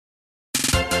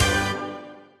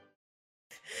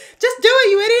Just do it,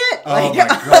 you idiot! Oh my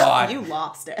god. You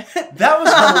lost it. That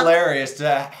was hilarious to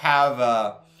have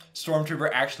a Stormtrooper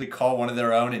actually call one of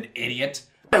their own an idiot.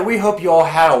 We hope you all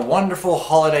had a wonderful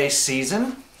holiday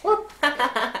season. All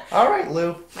right,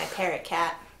 Lou. My parrot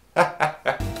cat.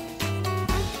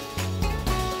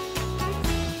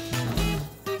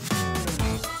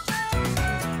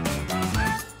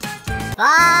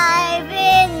 Five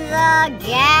in the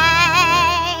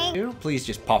gang. Please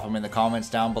just pop them in the comments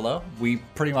down below. We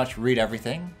pretty much read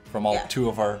everything from all 2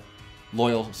 of our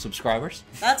loyal subscribers.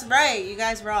 That's right. You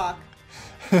guys rock.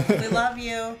 We love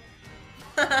you.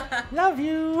 Love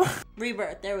you.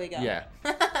 Rebirth. There we go. Yeah.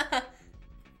 I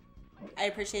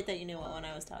appreciate that you knew what one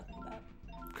I was talking about.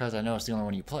 Because I know it's the only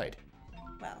one you played.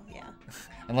 Well, yeah.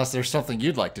 Unless there's something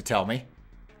you'd like to tell me.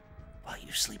 While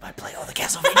you sleep, I play all the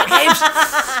Castlevania games.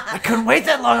 I couldn't wait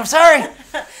that long. I'm sorry.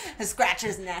 Scratch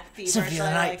his neck. Symphony of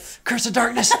the Night. Curse of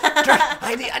Darkness.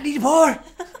 I need more.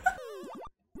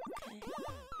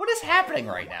 What is happening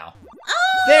right now?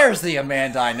 Oh! There's the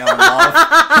Amanda I know and love.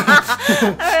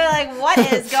 I'm like, what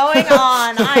is going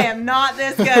on? I am not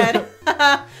this good.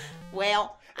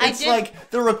 Well, it's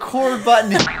like the record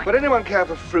button. Would anyone care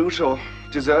for fruit or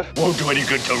dessert? Won't do any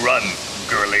good to run,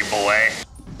 girly boy.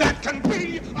 That can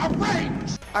be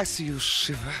arranged! I see you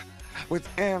shiver with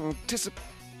anticipation.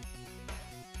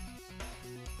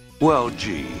 Well,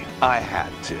 gee, I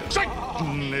had to.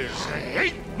 Satan is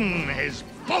hating his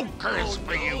pokers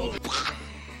for you.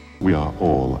 We are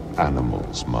all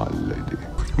animals, my lady.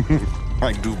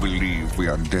 I do believe we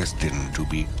are destined to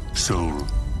be soul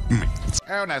mates.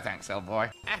 Oh, no thanks, old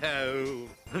boy. Oh,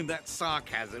 that's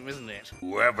sarcasm, isn't it?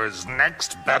 Whoever's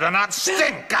next better not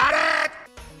stink, got it?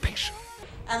 Patient.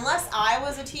 Unless I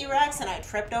was a T-Rex and I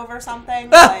tripped over something,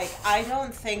 like, I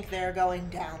don't think they're going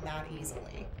down that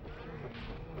easily.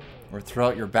 Or throw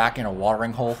out your back in a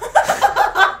watering hole.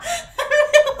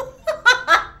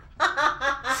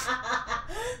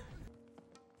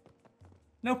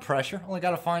 No pressure. Only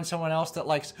gotta find someone else that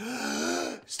likes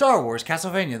Star Wars,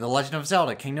 Castlevania, The Legend of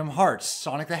Zelda, Kingdom Hearts,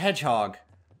 Sonic the Hedgehog,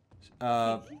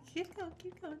 Keep going.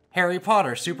 Harry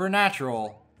Potter,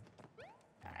 Supernatural,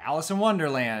 Alice in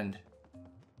Wonderland,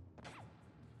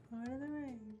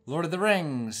 Lord of the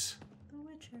Rings,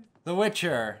 The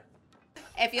Witcher.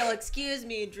 If you'll excuse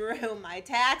me, Drew, my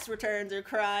tax returns are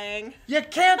crying. You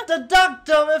can't deduct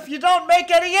them if you don't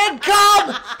make any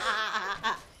income!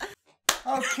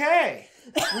 Okay.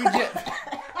 We did.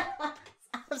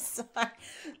 I'm sorry.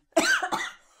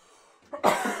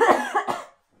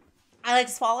 I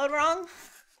swallowed wrong,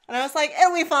 and I was like,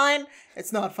 it'll be fine.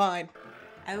 It's not fine.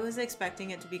 I was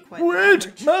expecting it to be quite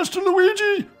large. Master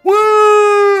Luigi!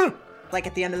 Woo! Like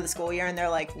at the end of the school year, and they're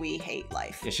like, we hate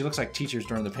life. Yeah, she looks like teachers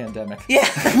during the pandemic.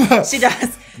 Yeah, she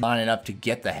does. Lining up to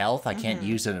get the health. I can't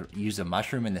use a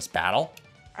mushroom in this battle.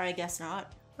 I guess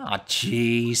not. Aw,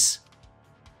 jeez.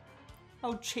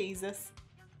 Oh, Jesus.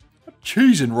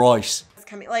 Cheese and rice. It's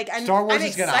coming. Like, Star Wars I'm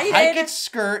is gonna excited. hike its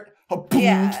skirt.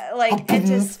 Yeah, like, it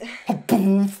just...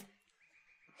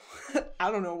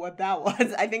 I don't know what that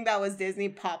was. I think that was Disney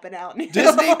popping out.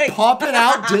 Disney popping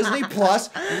out Disney Plus,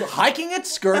 hiking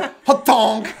its skirt,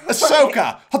 ha-donk,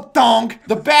 Ahsoka, ha-donk,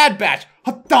 The Bad Batch,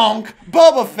 ha-donk,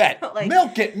 Boba Fett. Like,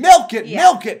 milk it, milk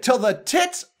it, till the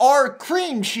tits are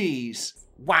cream cheese.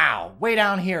 Wow, way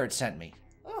down here it sent me.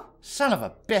 Oh. Son of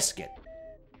a biscuit.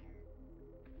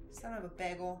 Son of a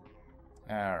bagel.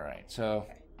 All right, so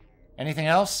anything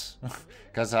else?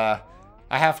 Because I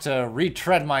have to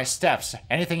retread my steps.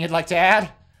 Anything you'd like to add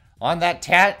on that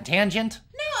tangent?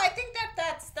 No, I think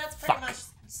that's pretty much.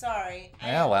 Sorry.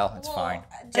 Yeah, well, it's fine.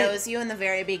 Shows you in the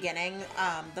very beginning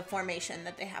the formation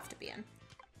that they have to be in.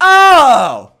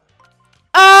 Oh!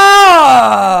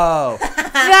 Oh!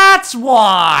 That's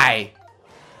why!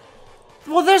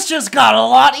 Well, this just got a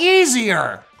lot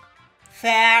easier.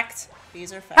 Fact.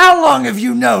 These are facts. How long have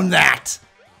you known that?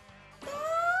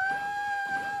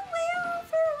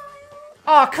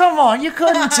 Oh, come on, you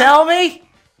couldn't tell me?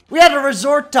 We had to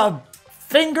resort to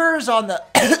fingers on the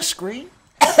screen?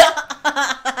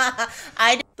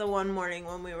 I did the one morning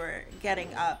when we were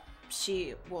getting up.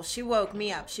 She woke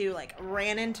me up. She like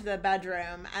ran into the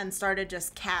bedroom and started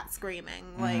just cat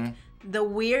screaming. Like the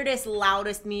weirdest,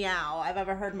 loudest meow I've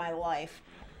ever heard in my life.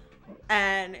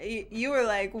 And you were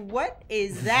like, what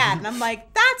is that? And I'm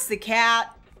like, that's the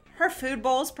cat. Her food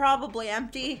bowl's probably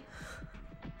empty.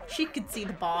 She could see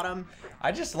the bottom.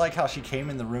 I just like how she came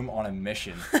in the room on a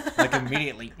mission. Like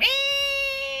immediately.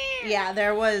 Yeah,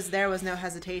 there was no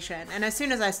hesitation. And as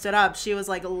soon as I stood up, she was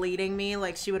like leading me.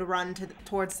 Like she would run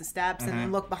towards the steps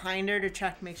and look behind her to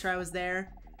check, make sure I was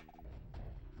there.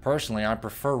 Personally, I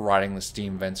prefer riding the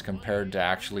steam vents compared to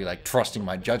actually like trusting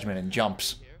my judgment in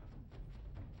jumps.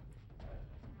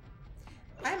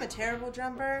 I'm a terrible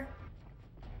jumper.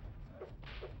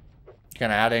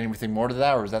 Gonna add anything more to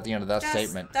that, or is that the end of that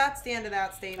statement? That's the end of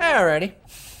that statement. Alrighty.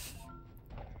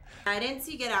 I didn't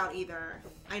see Get Out either.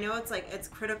 I know it's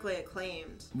critically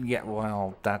acclaimed. Yeah,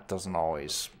 well, that doesn't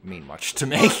always mean much to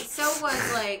me. Well, so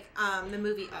was the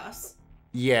movie Us.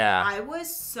 Yeah. I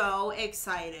was so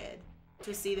excited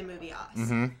to see the movie Us.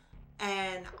 Mm-hmm.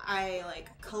 And I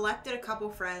collected a couple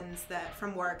friends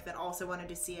from work that also wanted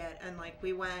to see it, and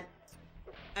we went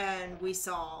and we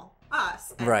saw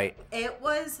Us. And right. It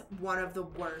was one of the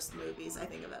worst movies I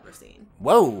think I've ever seen.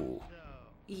 Whoa.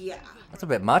 Yeah. That's a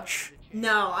bit much.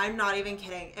 No, I'm not even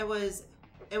kidding. It was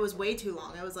way too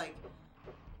long. It was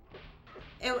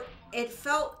it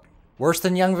felt worse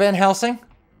than Young Van Helsing?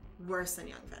 Worse than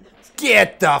Young Van Helsing.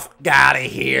 Get the f out of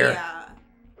here. Yeah.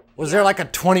 Was there a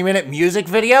 20-minute music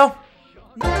video?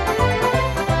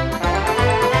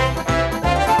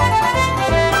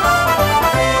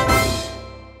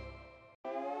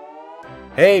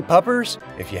 Hey puppers,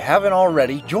 if you haven't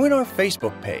already, join our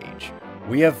Facebook page.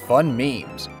 We have fun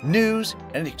memes, news,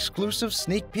 and exclusive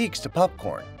sneak peeks to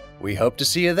Pupcorn. We hope to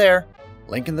see you there.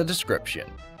 Link in the description.